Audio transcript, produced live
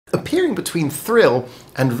Appearing between Thrill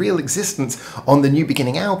and Real Existence on the New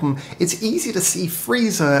Beginning album, it's easy to see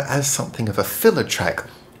Freezer as something of a filler track.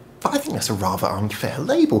 But I think that's a rather unfair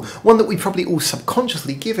label, one that we probably all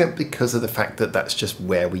subconsciously give it because of the fact that that's just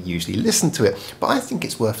where we usually listen to it. But I think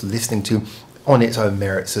it's worth listening to on its own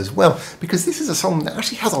merits as well, because this is a song that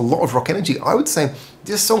actually has a lot of rock energy. I would say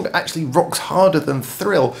this song actually rocks harder than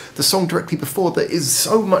Thrill, the song directly before, that is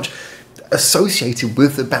so much associated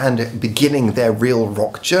with the band beginning their real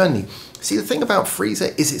rock journey. See, the thing about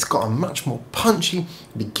Freezer is it's got a much more punchy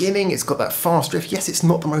beginning, it's got that fast riff. Yes, it's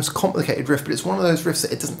not the most complicated riff, but it's one of those riffs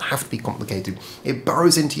that it doesn't have to be complicated. It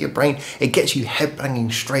burrows into your brain, it gets you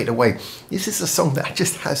headbanging straight away. This is a song that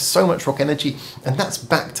just has so much rock energy, and that's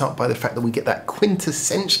backed up by the fact that we get that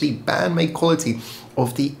quintessentially Band-Maid quality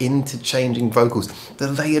of the interchanging vocals. The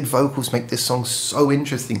layered vocals make this song so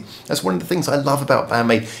interesting. That's one of the things I love about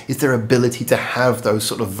Band-Maid, is their ability to have those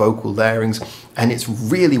sort of vocal layerings, and it's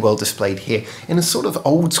really well displayed here. In a sort of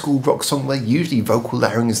old school rock song where usually vocal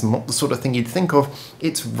layering is not the sort of thing you'd think of,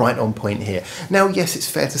 it's right on point here. Now yes, it's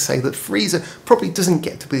fair to say that Freezer probably doesn't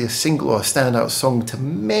get to be a single or a standout song to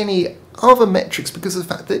many other metrics because of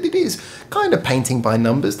the fact that it is kind of painting by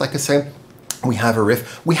numbers. Like I say, we have a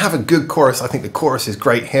riff, we have a good chorus, I think the chorus is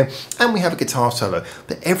great here, and we have a guitar solo.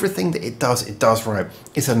 But everything that it does right.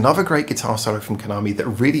 It's another great guitar solo from Konami that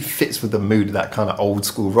really fits with the mood of that kind of old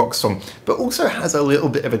school rock song, but also has a little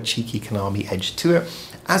bit of a cheeky Konami edge to it.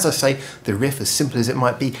 As I say, the riff, as simple as it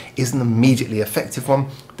might be, is an immediately effective one.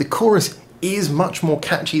 The chorus is much more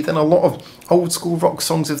catchy than a lot of old school rock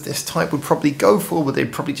songs of this type would probably go for, where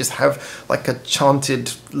they'd probably just have like a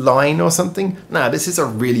chanted line or something. Nah, this is a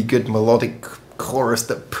really good melodic chorus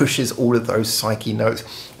that pushes all of those psyche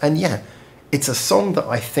notes. And yeah, it's a song that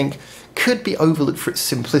I think could be overlooked for its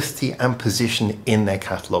simplicity and position in their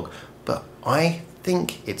catalogue, but I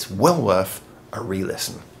think it's well worth a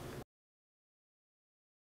re-listen.